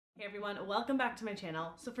Hey everyone, welcome back to my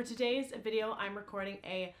channel. So for today's video, I'm recording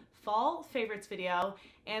a fall favorites video,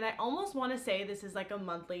 and I almost want to say this is like a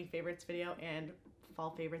monthly favorites video and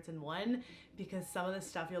fall favorites in one, because some of the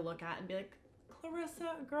stuff you'll look at and be like,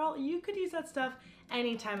 Clarissa, girl, you could use that stuff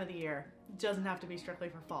any time of the year. It doesn't have to be strictly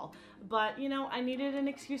for fall. But you know, I needed an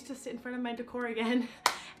excuse to sit in front of my decor again.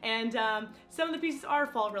 And some of the pieces are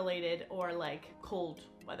fall related or like cold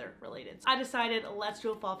weather related. So I decided let's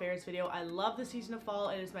do a fall favorites video. I love the season of fall.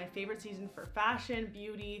 It is my favorite season for fashion,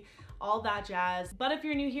 beauty, all that jazz. But if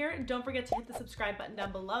you're new here, don't forget to hit the subscribe button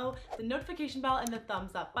down below, the notification bell, and the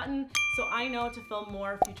thumbs up button so I know to film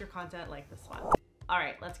more future content like this one. All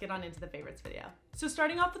right, let's get on into the favorites video. So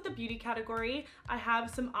starting off with the beauty category, I have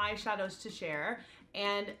some eyeshadows to share.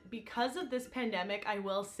 And because of this pandemic, I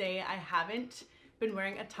will say I haven't been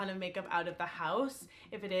wearing a ton of makeup out of the house.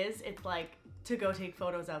 If it is, it's like to go take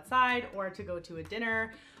photos outside or to go to a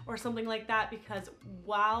dinner or something like that, because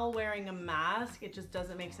while wearing a mask, it just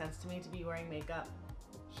doesn't make sense to me to be wearing makeup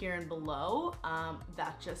here and below.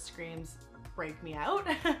 That just screams break me out.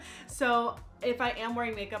 So if I am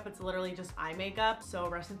wearing makeup, it's literally just eye makeup. So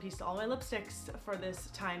rest in peace to all my lipsticks for this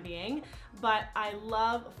time being. But I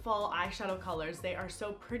love fall eyeshadow colors. They are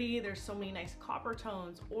so pretty. There's so many nice copper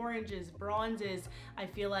tones, oranges, bronzes. I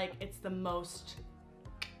feel like it's the most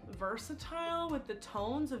versatile with the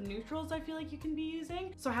tones of neutrals I feel like you can be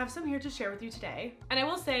using. So I have some here to share with you today. And I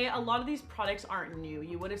will say a lot of these products aren't new.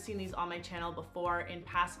 You would have seen these on my channel before in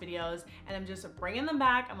past videos, and I'm just bringing them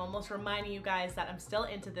back. I'm almost reminding you guys that I'm still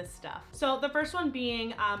into this stuff. So the first one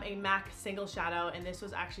being a MAC single shadow, and this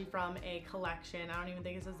was actually from a collection. I don't even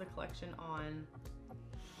think it says the collection on,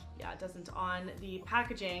 yeah, it doesn't on the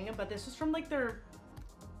packaging, but this was from like their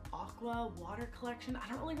Aqua water collection. I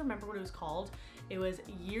don't really remember what it was called. It was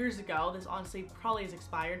years ago. This honestly probably is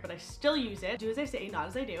expired, but I still use it. Do as I say, not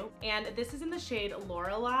as I do. And this is in the shade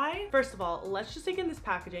Lorelei. First of all, let's just take in this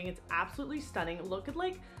packaging. It's absolutely stunning. Look at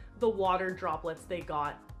like the water droplets they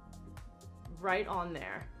got right on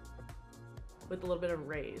there with a little bit of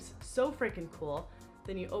raise. So freaking cool.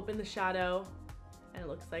 Then you open the shadow and it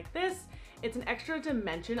looks like this. It's an extra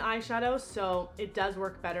dimension eyeshadow, so it does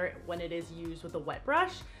work better when it is used with a wet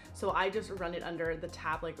brush. So I just run it under the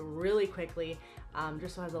tab like really quickly,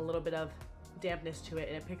 just so it has a little bit of dampness to it,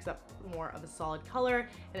 and it picks up more of a solid color,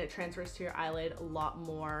 and it transfers to your eyelid a lot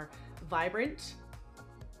more vibrant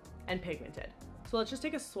and pigmented. So let's just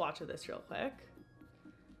take a swatch of this real quick.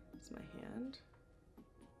 It's my hand.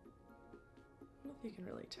 I don't know if you can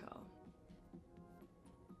really tell.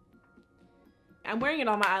 I'm wearing it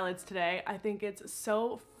on my eyelids today. I think it's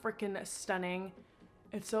so freaking stunning.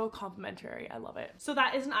 It's so complimentary. I love it. So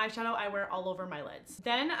that is an eyeshadow I wear all over my lids.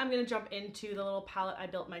 Then I'm gonna jump into the little palette I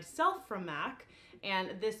built myself from MAC.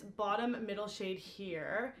 And this bottom middle shade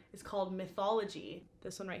here is called Mythology.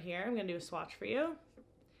 This one right here, I'm gonna do a swatch for you.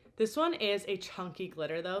 This one is a chunky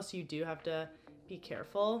glitter though, so you do have to be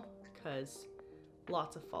careful because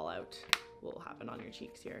lots of fallout will happen on your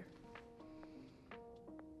cheeks here.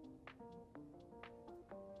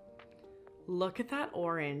 Look at that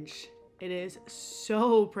orange. It is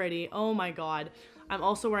so pretty. Oh my God. I'm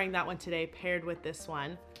also wearing that one today paired with this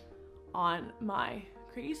one on my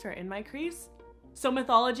crease or in my crease. So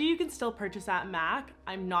Mythology you can still purchase at MAC.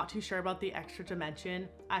 I'm not too sure about the extra dimension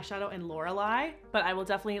eyeshadow in Lorelei, but I will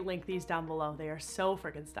definitely link these down below. They are so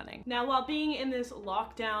freaking stunning. Now, while being in this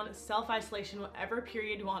lockdown, self-isolation, whatever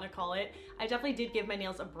period you want to call it, I definitely did give my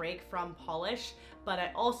nails a break from polish, but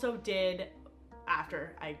I also did,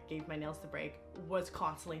 after I gave my nails the break, was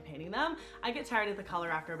constantly painting them. I get tired of the color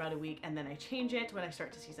after about a week, and then I change it when I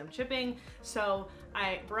start to see some chipping. So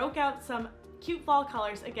I broke out some cute fall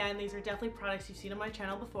colors. Again, these are definitely products you've seen on my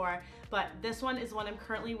channel before, but this one is one I'm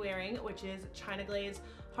currently wearing, which is Chine Glaze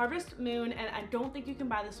Harvest Moon, and I don't think you can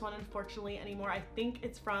buy this one unfortunately anymore. I think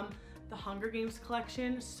it's from the Hunger Games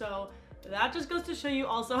collection, so that just goes to show you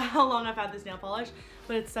also how long I've had this nail polish.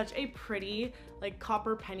 But it's such a pretty like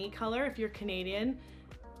copper penny color. If you're Canadian,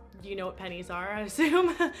 you know what pennies are, I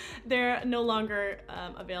assume. They're no longer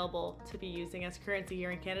available to be using as currency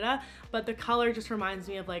here in Canada, but the color just reminds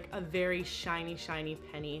me of like a very shiny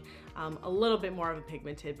penny, a little bit more of a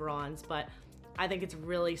pigmented bronze, but I think it's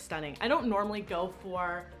really stunning. I don't normally go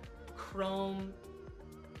for chrome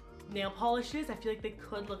nail polishes. I feel like they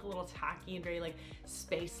could look a little tacky and very like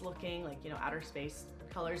space looking, like, you know, outer space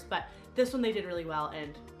colors, but this one they did really well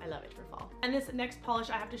and I love it for fall. And this next polish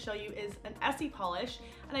I have to show you is an Essie polish,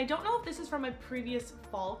 and I don't know if this is from my previous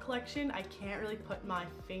fall collection. I can't really put my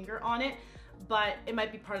finger on it, but it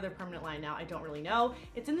might be part of their permanent line now. I don't really know.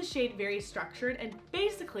 It's in the shade Very Structured, and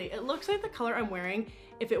basically it looks like the color I'm wearing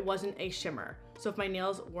if it wasn't a shimmer. So if my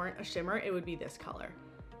nails weren't a shimmer, it would be this color.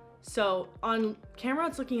 So on camera,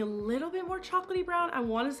 it's looking a little bit more chocolatey brown. I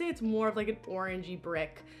want to say it's more of like an orangey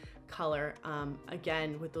brick color.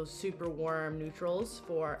 Again, with those super warm neutrals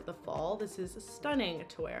for the fall. This is stunning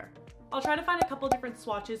to wear. I'll try to find a couple different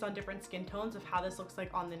swatches on different skin tones of how this looks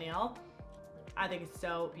like on the nail. I think it's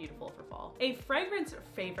so beautiful for fall. A fragrance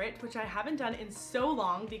favorite, which I haven't done in so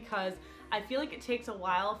long because I feel like it takes a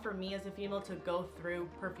while for me as a female to go through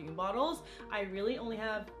perfume bottles. I really only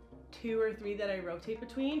have 2 or 3 that I rotate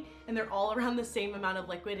between, and they're all around the same amount of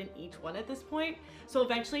liquid in each one at this point. So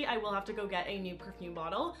eventually I will have to go get a new perfume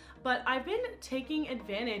bottle, but I've been taking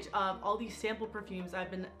advantage of all these sample perfumes I've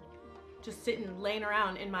been just laying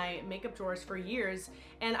around in my makeup drawers for years,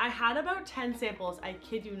 and I had about 10 samples, I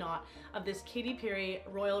kid you not, of this Katy Perry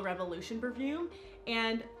Royal Revolution perfume,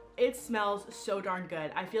 and it smells so darn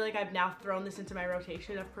good. I feel like I've now thrown this into my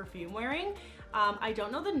rotation of perfume wearing. I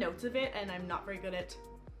don't know the notes of it, and I'm not very good at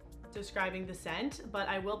describing the scent, but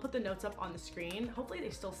I will put the notes up on the screen. Hopefully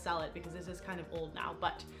they still sell it because this is kind of old now,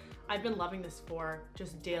 but I've been loving this for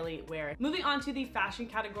just daily wear. Moving on to the fashion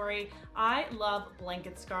category, I love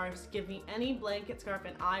blanket scarves. Give me any blanket scarf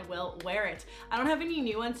and I will wear it. I don't have any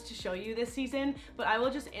new ones to show you this season, but I will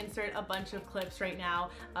just insert a bunch of clips right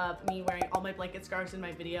now of me wearing all my blanket scarves in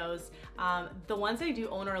my videos. The ones I do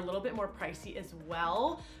own are a little bit more pricey as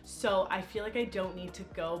well, so I feel like I don't need to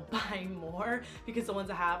go buy more because the ones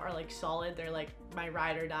I have are like solid. They're like my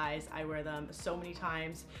ride or dies. I wear them so many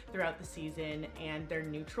times throughout the season, and they're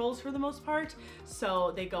neutrals for the most part,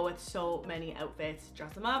 so they go with so many outfits.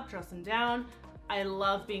 Dress them up, dress them down. I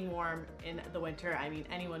love being warm in the winter. I mean,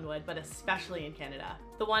 anyone would, but especially in Canada.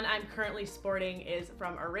 The one I'm currently sporting is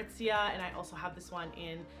from Aritzia, and I also have this one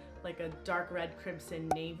in like a dark red crimson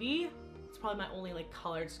navy. It's probably my only like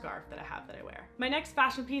colored scarf that I have that I wear. My next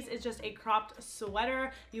fashion piece is just a cropped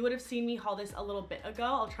sweater. You would have seen me haul this a little bit ago.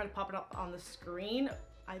 I'll try to pop it up on the screen.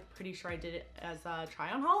 I'm pretty sure I did it as a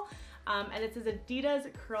try-on haul. And it's an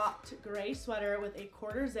Adidas cropped gray sweater with a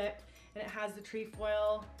quarter zip, and it has the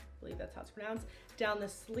trefoil, I believe that's how it's pronounced, down the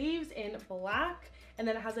sleeves in black, and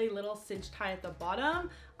then it has a little cinch tie at the bottom.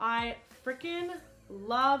 I freaking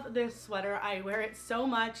love this sweater. I wear it so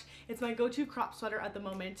much. It's my go-to crop sweater at the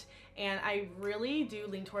moment, and I really do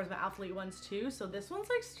lean towards my athlete ones too, so this one's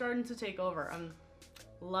like starting to take over. I'm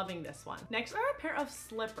loving this one. Next are a pair of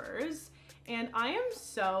slippers, and I am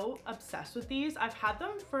so obsessed with these. I've had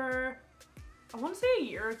them for, I want to say a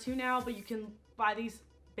year or 2 now, but you can buy these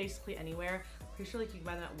basically anywhere. I'm pretty sure like you can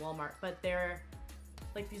buy them at Walmart, but they're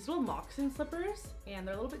like these little moccasin slippers, and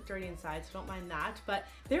they're a little bit dirty inside, so don't mind that, but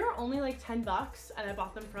they were only like 10 bucks, and I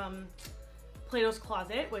bought them from Plato's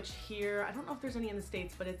Closet, which here, I don't know if there's any in the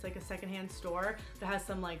States, but it's like a secondhand store that has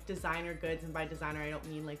some like designer goods, and by designer I don't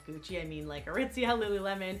mean like Gucci, I mean like Aritzia,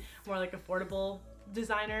 Lululemon, more like affordable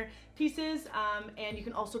designer pieces, and you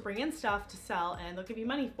can also bring in stuff to sell and they'll give you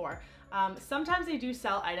money for. Sometimes they do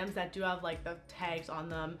sell items that do have like the tags on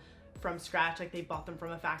them from scratch, like they bought them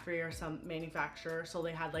from a factory or some manufacturer, so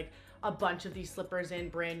they had like a bunch of these slippers in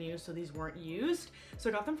brand new, so these weren't used. So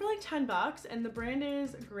I got them for like 10 bucks, and the brand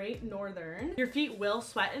is Great Northern. Your feet will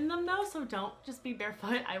sweat in them though, so don't just be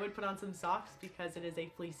barefoot. I would put on some socks because it is a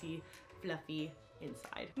fleecy, fluffy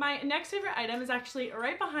inside. My next favorite item is actually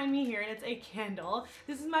right behind me here, and it's a candle.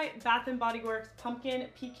 This is my Bath & Body Works Pumpkin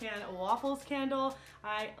Pecan Waffles candle.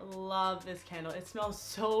 I love this candle. It smells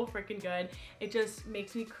so freaking good. It just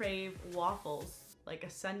makes me crave waffles like a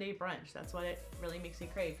Sunday brunch. That's what it really makes me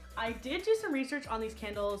crave. I did do some research on these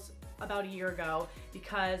candles about a year ago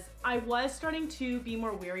because I was starting to be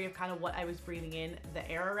more wary of kind of what I was breathing in the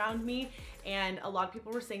air around me, and a lot of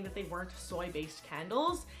people were saying that they weren't soy-based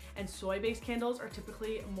candles, and soy-based candles are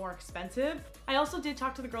typically more expensive. I also did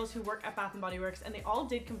talk to the girls who work at Bath & Body Works, and they all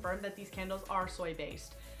did confirm that these candles are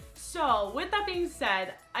soy-based. So with that being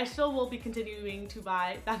said, I still will be continuing to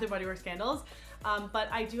buy Bath & Body Works candles, but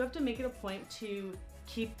I do have to make it a point to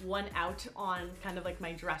keep one out on kind of like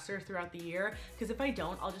my dresser throughout the year, because if I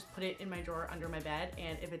don't, I'll just put it in my drawer under my bed,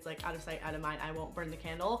 and if it's like out of sight, out of mind, I won't burn the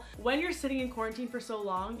candle. When you're sitting in quarantine for so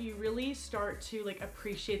long, you really start to like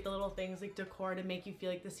appreciate the little things like decor to make you feel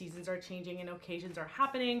like the seasons are changing and occasions are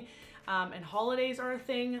happening, and holidays are a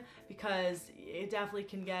thing, because it definitely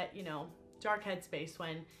can get, you know, dark headspace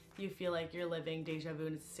when you feel like you're living deja vu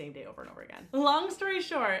and it's the same day over and over again. Long story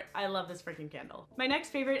short, I love this freaking candle. My next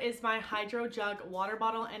favorite is my Hydrojug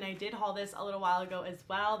Waterbottle, and I did haul this a little while ago as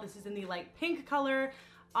well. This is in the light pink color.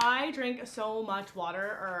 I drink so much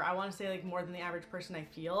water, or I want to say like more than the average person I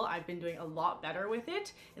feel. I've been doing a lot better with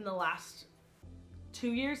it in the last 2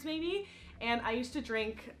 years maybe, and I used to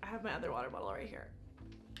drink, I have my other water bottle right here,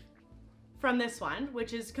 from this one,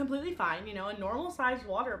 which is completely fine, you know, a normal sized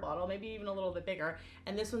water bottle, maybe even a little bit bigger.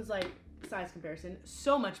 And this one's like, size comparison,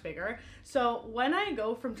 so much bigger. So when I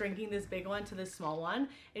go from drinking this big one to this small one,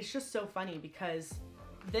 it's just so funny because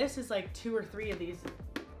this is like 2 or 3 of these.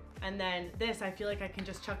 And then this, I feel like I can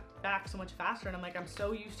just chuck back so much faster, and I'm like, I'm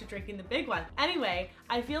so used to drinking the big one. Anyway,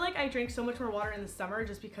 I feel like I drink so much more water in the summer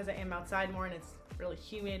just because I am outside more and it's really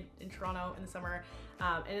humid in Toronto in the summer.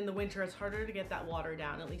 And in the winter, it's harder to get that water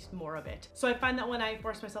down, at least more of it. So I find that when I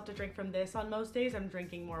force myself to drink from this on most days, I'm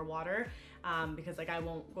drinking more water because like I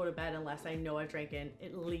won't go to bed unless I know I've drank in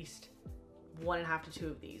at least 1.5 to 2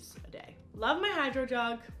 of these a day. Love my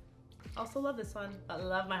Hydrojug. Also love this one, but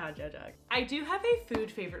love my Hydrojug. I do have a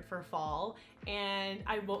food favorite for fall, and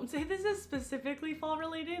I won't say this is specifically fall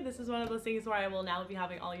related. This is one of those things where I will now be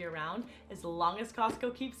having all year round, as long as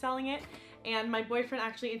Costco keeps selling it. And my boyfriend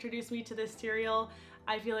actually introduced me to this cereal.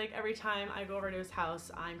 I feel like every time I go over to his house,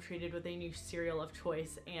 I'm treated with a new cereal of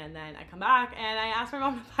choice, and then I come back and I ask my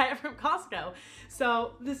mom to buy it from Costco.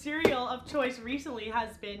 So the cereal of choice recently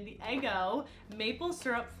has been the Eggo maple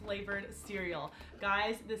syrup flavored cereal.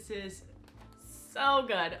 Guys, this is so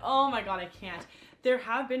good. Oh my God, I can't. There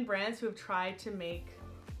have been brands who have tried to make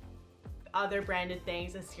other branded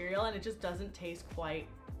things as cereal, and it just doesn't taste quite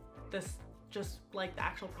this, just like the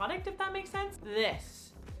actual product, if that makes sense. This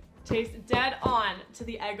tastes dead on to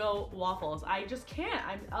the Eggo waffles. I just can't.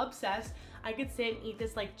 I'm obsessed. I could sit and eat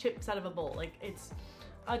this like chips out of a bowl. Like, it's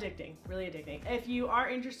addicting, really addicting. If you are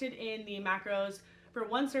interested in the macros, for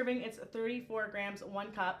one serving, it's 34 grams,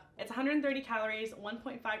 1 cup. It's 130 calories,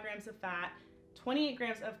 1.5 grams of fat, 28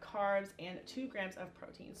 grams of carbs, and 2 grams of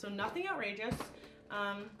protein. So nothing outrageous,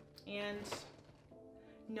 and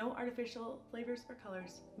no artificial flavors or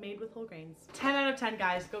colors, made with whole grains. 10 out of 10,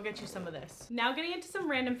 guys. Go get you some of this. Now getting into some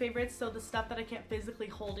random favorites, so the stuff that I can't physically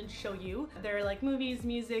hold and show you. They're like movies,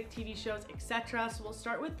 music, TV shows, etc. So we'll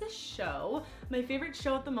start with the show. My favorite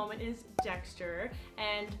show at the moment is Dexter,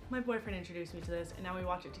 and my boyfriend introduced me to this, and now we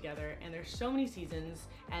watch it together, and there's so many seasons,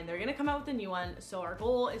 and they're gonna come out with a new one. So our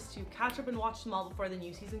goal is to catch up and watch them all before the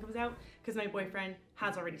new season comes out, because my boyfriend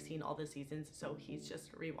has already seen all the seasons, so he's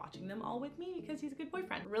just rewatching them all with me because he's a good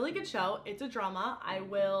boyfriend. Really good show. It's a drama. I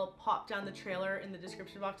will pop down the trailer in the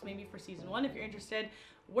description box maybe for season 1 if you're interested.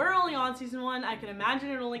 We're only on season 1. I can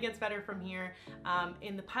imagine it only gets better from here.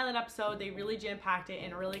 In the pilot episode, they really jam-packed it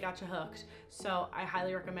and really got you hooked. So I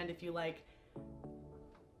highly recommend if you like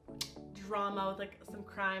drama with like some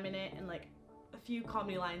crime in it and like a few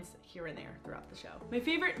comedy lines here and there throughout the show. My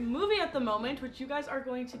favorite movie at the moment, which you guys are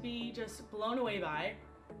going to be just blown away by,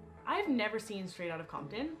 I've never seen Straight Outta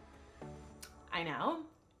Compton. I know,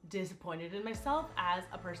 disappointed in myself as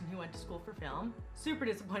a person who went to school for film. Super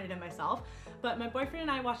disappointed in myself, but my boyfriend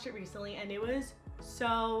and I watched it recently and it was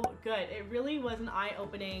so good. It really was an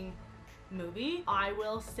eye-opening movie. I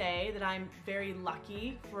will say that I'm very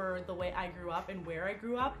lucky for the way I grew up and where I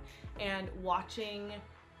grew up, and watching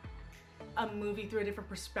a movie through a different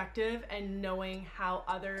perspective and knowing how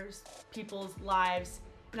others people's lives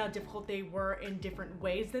and how difficult they were in different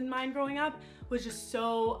ways than mine growing up was just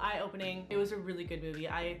so eye-opening. It was a really good movie.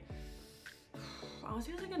 I would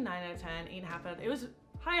say it was like a 9 out of 10, 8.5 out of 10. It was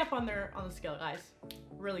high up on the scale, guys.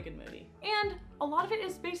 Really good movie. And a lot of it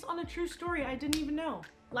is based on a true story I didn't even know.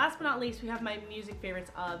 Last but not least, we have my music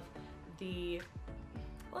favorites of the,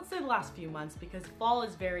 let's say the last few months, because fall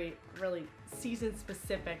is really season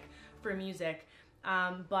specific for music.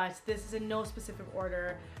 But this is in no specific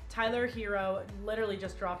order. Tyler Hero literally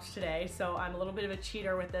just dropped today, so I'm a little bit of a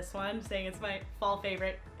cheater with this one, saying it's my fall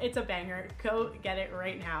favorite. It's a banger. Go get it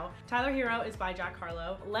right now. Tyler Hero is by Jack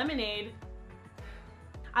Harlow. Lemonade,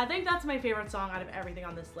 I think that's my favorite song out of everything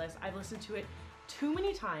on this list. I've listened to it too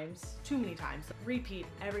many times. Repeat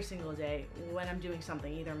every single day when I'm doing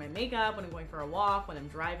something, either my makeup, when I'm going for a walk, when I'm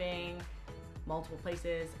driving, multiple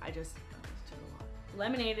places. I listen to it a lot.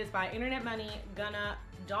 Lemonade is by Internet Money, Gunna,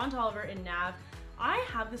 Don Toliver, and Nav. I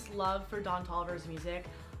have this love for Don Toliver's music.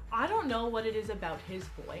 I don't know what it is about his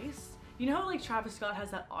voice. You know how like Travis Scott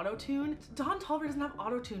has that auto-tune? Don Toliver doesn't have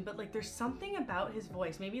auto-tune, but like there's something about his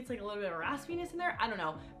voice. Maybe it's like a little bit of raspiness in there. I don't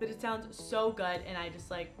know, but it sounds so good, and I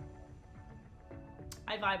just like,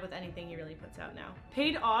 I vibe with anything he really puts out now.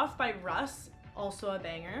 Paid Off by Russ, also a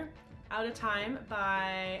banger. Out of Time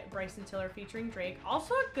by Bryson Tiller featuring Drake,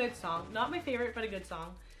 also a good song. Not my favorite, but a good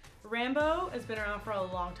song. Rambo has been around for a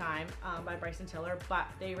long time by Bryson Tiller, but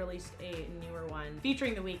they released a newer one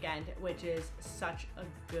featuring The Weeknd, which is such a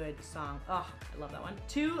good song. Oh, I love that one.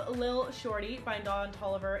 Too Lil Shorty by Don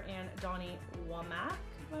Toliver and Donnie Womack.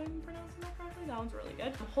 if I'm pronouncing that correctly. That one's really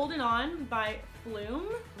good. Holding On by Flume,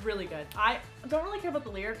 really good. I don't really care about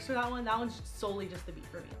the lyrics for that one. That one's solely just the beat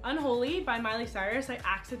for me. Unholy by Miley Cyrus, I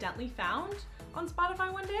accidentally found on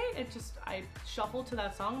Spotify one day. I shuffled to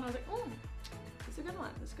that song and I was like, oh, this is a good one,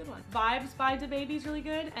 this is a good one. Vibes by DaBaby is really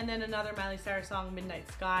good. And then another Miley Cyrus song, Midnight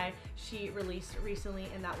Sky, she released recently,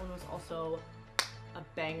 and that one was also a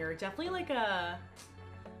banger. Definitely like a,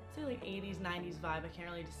 say like 80s, 90s vibe. I can't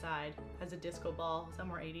really decide. Has a disco ball, some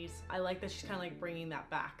more 80s. I like that she's kind of like bringing that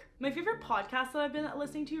back. My favorite podcast that I've been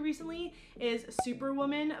listening to recently is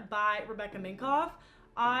Superwoman by Rebecca Minkoff.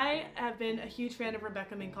 I have been a huge fan of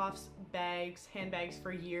Rebecca Minkoff's handbags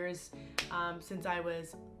for years, since I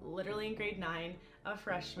was literally in grade 9, a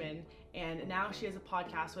freshman, and now she has a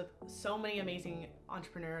podcast with so many amazing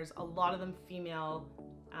entrepreneurs, a lot of them female.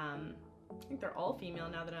 I think they're all female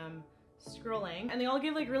now that I'm scrolling, and they all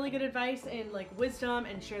give like really good advice and like wisdom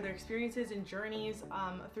and share their experiences and journeys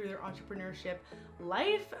through their entrepreneurship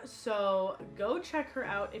life. So go check her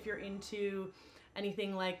out if you're into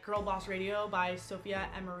anything like Girl Boss Radio by Sophia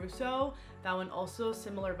Amoruso. That one also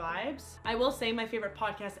similar vibes. I will say my favorite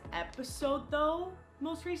podcast episode though,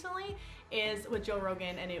 most recently, is with Joe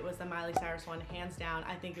Rogan, and it was the Miley Cyrus one, hands down.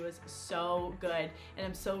 I think it was so good, and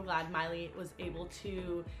I'm so glad Miley was able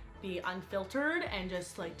to be unfiltered and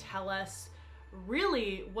just like tell us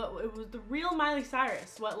really what it was, the real Miley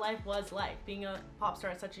Cyrus, what life was like being a pop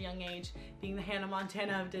star at such a young age, being the Hannah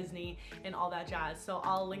Montana of Disney and all that jazz. So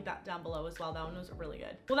I'll link that down below as well. That one was really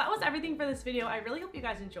good. Well, that was everything for this video. I really hope you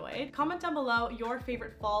guys enjoyed. Comment down below your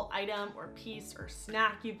favorite fall item or piece or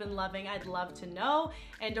snack you've been loving. I'd love to know.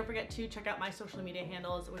 And don't forget to check out my social media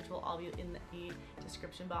handles, which will all be in the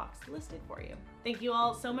description box listed for you. Thank you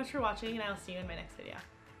all so much for watching, and I'll see you in my next video.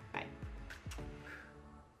 Bye.